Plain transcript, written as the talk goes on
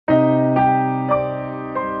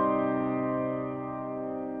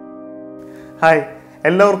Hi,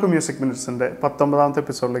 എല്ലാവർക്കും music മിനിറ്റ്സിൻ്റെ 19ാമത്തെ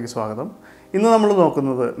എപ്പിസോഡിലേക്ക് സ്വാഗതം. ഇന്ന് നമ്മൾ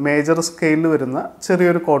നോക്കുന്നത് മേജർ സ്കെയിലിൽ വരുന്ന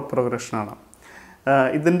ചെറിയൊരു കോഡ് പ്രോഗ്രഷനാണ്.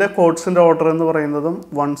 ഇതിൻ്റെ കോഡ്സിൻ്റെ ഓർഡർ എന്ന് പറയുന്നതും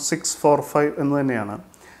 1645 എന്ന് തന്നെയാണ്.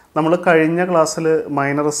 നമ്മൾ കഴിഞ്ഞ ക്ലാസ്സിൽ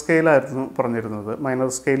മൈനർ സ്കെയിലായിരുന്നു പറഞ്ഞിരുന്നത്.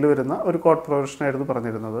 മൈനർ സ്കെയിലിൽ വരുന്ന ഒരു കോഡ് പ്രോഗ്രഷനായിരുന്നു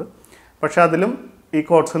പറഞ്ഞിരുന്നത്. പക്ഷേ അതിലും ഈ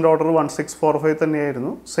കോഡ്സിൻ്റെ ഓർഡർ 1645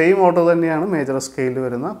 തന്നെയായിരുന്നു. സെയിം ഓർഡർ തന്നെയാണ് മേജർ സ്കെയിലിൽ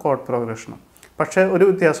വരുന്ന കോഡ് പ്രോഗ്രഷനും. പക്ഷേ ഒരു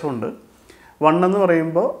വ്യത്യാസമുണ്ട്. 1 എന്ന്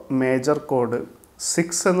പറയുമ്പോൾ മേജർ കോഡ്,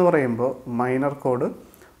 6 എന്ന് പറയുമ്പോൾ മൈനർ കോഡ്,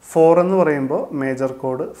 4 എന്ന് പറയുമ്പോൾ മേജർ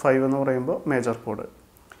കോഡ്, 5 എന്ന് പറയുമ്പോൾ മേജർ കോഡ്.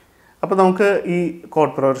 അപ്പോൾ നമുക്ക് ഈ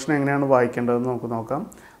കോഡ് പ്രോഗ്രഷൻ എങ്ങനെയാണ് വായിക്കേണ്ടതെന്ന് നമുക്ക് നോക്കാം.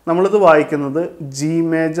 നമ്മളിത് വായിക്കുന്നത് ജി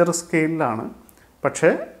മേജർ സ്കെയിലിലാണ്.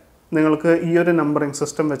 പക്ഷേ നിങ്ങൾക്ക് ഈ ഒരു നമ്പറിംഗ്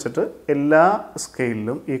സിസ്റ്റം വെച്ചിട്ട് എല്ലാ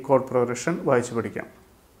സ്കെയിലിലും ഈ കോഡ് പ്രോഗ്രഷൻ വായിച്ച് പഠിക്കാം.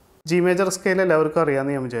 ജി മേജർ സ്കെയിൽ എല്ലാവർക്കും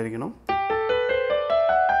അറിയാമെന്ന് ഞാൻ വിചാരിക്കണം.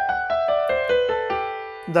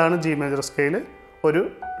 ഇതാണ് ജി മേജർ സ്കെയിൽ, ഒരു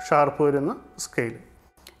ഷാർപ്പ് വരുന്ന സ്കെയിൽ.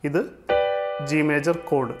 ഇത് ജി മേജർ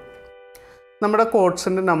കോഡ്. നമ്മുടെ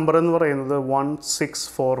കോഡ്സിൻ്റെ നമ്പർ എന്ന് പറയുന്നത്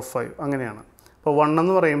 1645 അങ്ങനെയാണ്. അപ്പോൾ 1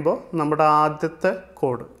 എന്ന് പറയുമ്പോൾ നമ്മുടെ ആദ്യത്തെ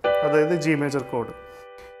കോഡ്, അതായത് ജി മേജർ കോഡ്.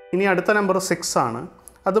 ഇനി അടുത്ത നമ്പർ 6 ആണ്,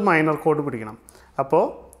 അത് മൈനർ കോഡ് പിടിക്കണം. അപ്പോൾ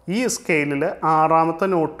ഈ സ്കെയിലിൽ 6ാമത്തെ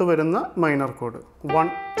നോട്ട് വരുന്ന മൈനർ കോഡ്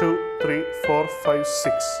 1 2 3 4 5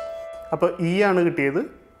 6. അപ്പോൾ ഇ ആണ് കിട്ടിയത്.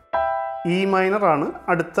 ഇ മൈനർ ആണ്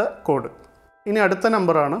അടുത്ത കോഡ്. ഇനി അടുത്ത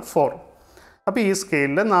നമ്പറാണ് 4. അപ്പോൾ ഈ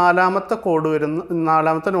സ്കെയിലിൽ 4ാമത്തെ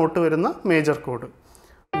നോട്ട് വരുന്ന മേജർ കോഡ്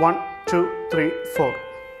 1 2 3 4.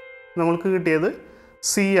 നമ്മൾക്ക് കിട്ടിയത്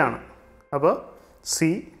സി ആണ്. അപ്പോൾ സി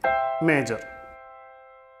മേജർ.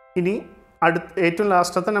 ഇനി ഏറ്റവും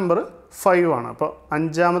ലാസ്റ്റത്തെ നമ്പർ 5 ആണ്. അപ്പോൾ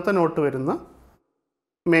 5ാമത്തെ നോട്ട് വരുന്ന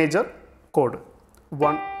മേജർ കോഡ്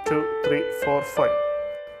 1 2 3 4 5.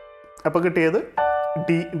 അപ്പോൾ കിട്ടിയത്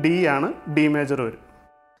ഡി ആണ്. ഡി മേജർ വരും.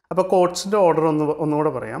 അപ്പോൾ കോഡ്സിൻ്റെ ഓർഡർ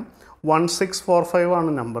ഒന്നുകൂടെ പറയാം. 1645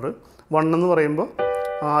 ആണ് നമ്പർ. 1 എന്ന് പറയുമ്പോൾ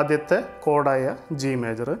ആദ്യത്തെ കോഡായ ജി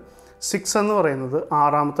മേജർ. 6 എന്ന് പറയുന്നത്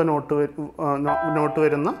 6ാമത്തെ നോട്ട്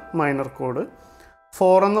വരുന്ന മൈനർ കോഡ്.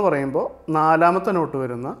 4 എന്ന് പറയുമ്പോൾ 4ാമത്തെ നോട്ട്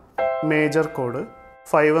വരുന്ന മേജർ കോഡ്.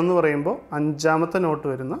 5 എന്ന് പറയുമ്പോൾ 5ാമത്തെ നോട്ട്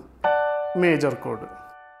വരുന്ന മേജർ കോഡ്.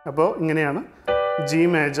 അപ്പോൾ ഇങ്ങനെയാണ് G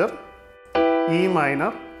major, E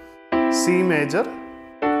minor, C major,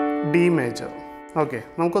 D major. Okay,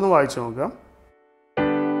 നമുക്കൊന്ന് വായിച്ചു നോക്കാം.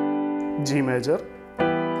 G major,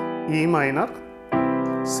 E minor,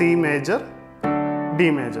 C major, D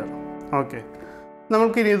major. Okay,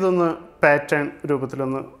 നമുക്കിനി ഇതൊന്ന് പാറ്റേൺ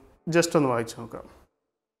രൂപത്തിലൊന്ന് ജസ്റ്റ് ഒന്ന് വായിച്ചു നോക്കാം.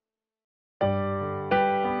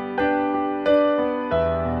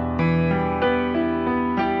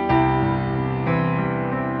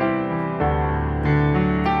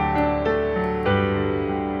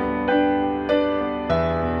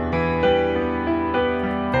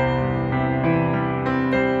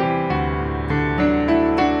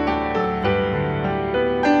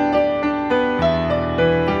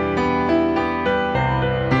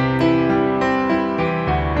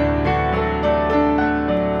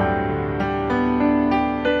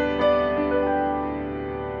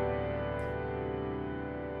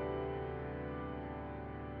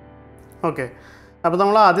 ഓക്കെ, അപ്പോൾ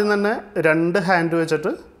നമ്മൾ ആദ്യം തന്നെ 2 ഹാൻഡ്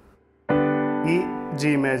വെച്ചിട്ട് ഈ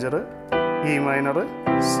G major, E minor,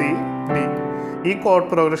 C, D, ഈ കോഡ്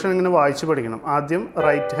പ്രോഗ്രഷൻ ഇങ്ങനെ വായിച്ച് പഠിക്കണം. ആദ്യം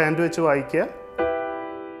റൈറ്റ് ഹാൻഡ് വെച്ച് വായിക്കുക.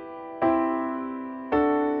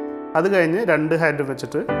 അത് കഴിഞ്ഞ് 2 ഹാൻഡ്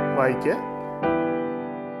വെച്ചിട്ട് വായിക്കുക.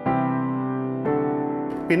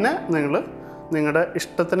 പിന്നെ നിങ്ങൾ നിങ്ങളുടെ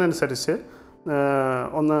ഇഷ്ടത്തിനനുസരിച്ച്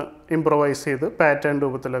ഒന്ന് ഇംപ്രവൈസ് ചെയ്ത് പാറ്റേൺ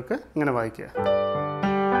രൂപത്തിലൊക്കെ ഇങ്ങനെ വായിക്കുക.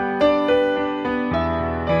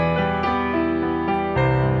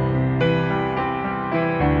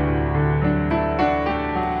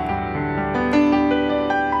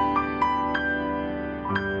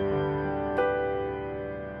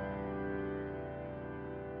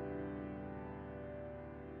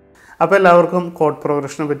 അപ്പോൾ എല്ലാവർക്കും കോഡ്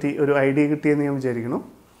പ്രോഗ്രഷനെ പറ്റി ഒരു ഐഡിയ കിട്ടിയെന്ന് ഞാൻ വിചാരിക്കുന്നു.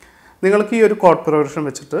 നിങ്ങൾക്ക് ഈ ഒരു കോഡ് പ്രോഗ്രഷൻ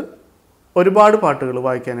വെച്ചിട്ട് ഒരുപാട് പാട്ടുകൾ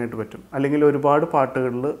വായിക്കാനായിട്ട് പറ്റും. അല്ലെങ്കിൽ ഒരുപാട്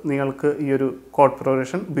പാട്ടുകളിൽ നിങ്ങൾക്ക് ഈ ഒരു കോഡ്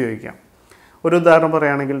പ്രോഗ്രഷൻ ഉപയോഗിക്കാം. ഒരു ഉദാഹരണം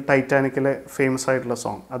പറയുകയാണെങ്കിൽ ടൈറ്റാനിക്കിലെ ഫേമസ് ആയിട്ടുള്ള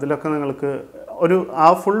സോങ്, അതിലൊക്കെ നിങ്ങൾക്ക് ആ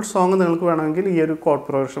ഫുൾ സോങ് നിങ്ങൾക്ക് വേണമെങ്കിൽ ഈ ഒരു കോഡ്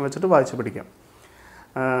പ്രോഗ്രഷൻ വെച്ചിട്ട് വായിച്ച് പഠിക്കാം.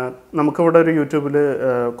 നമുക്കിവിടെ ഒരു യൂട്യൂബിൽ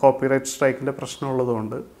കോപ്പിറൈറ്റ് സ്ട്രൈക്കിൻ്റെ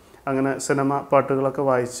പ്രശ്നമുള്ളതുകൊണ്ട് അങ്ങനെ സിനിമ പാട്ടുകളൊക്കെ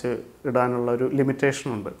വായിച്ച് ഇടാനുള്ള ഒരു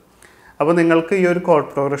ലിമിറ്റേഷനുണ്ട്. അപ്പോൾ നിങ്ങൾക്ക് ഈ ഒരു കോഡ്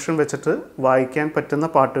പ്രോഗ്രഷൻ വെച്ചിട്ട് വായിക്കാൻ പറ്റുന്ന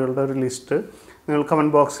പാട്ടുകളുടെ ഒരു ലിസ്റ്റ് നിങ്ങൾ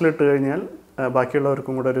കമൻറ്റ് ബോക്സിൽ ഇട്ട് കഴിഞ്ഞാൽ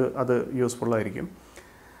ബാക്കിയുള്ളവർക്കും കൂടെ അത് യൂസ്ഫുൾ ആയിരിക്കും.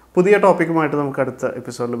 പുതിയ ടോപ്പിക്കുമായിട്ട് നമുക്ക് അടുത്ത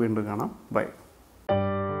എപ്പിസോഡിൽ വീണ്ടും കാണാം. ബൈ.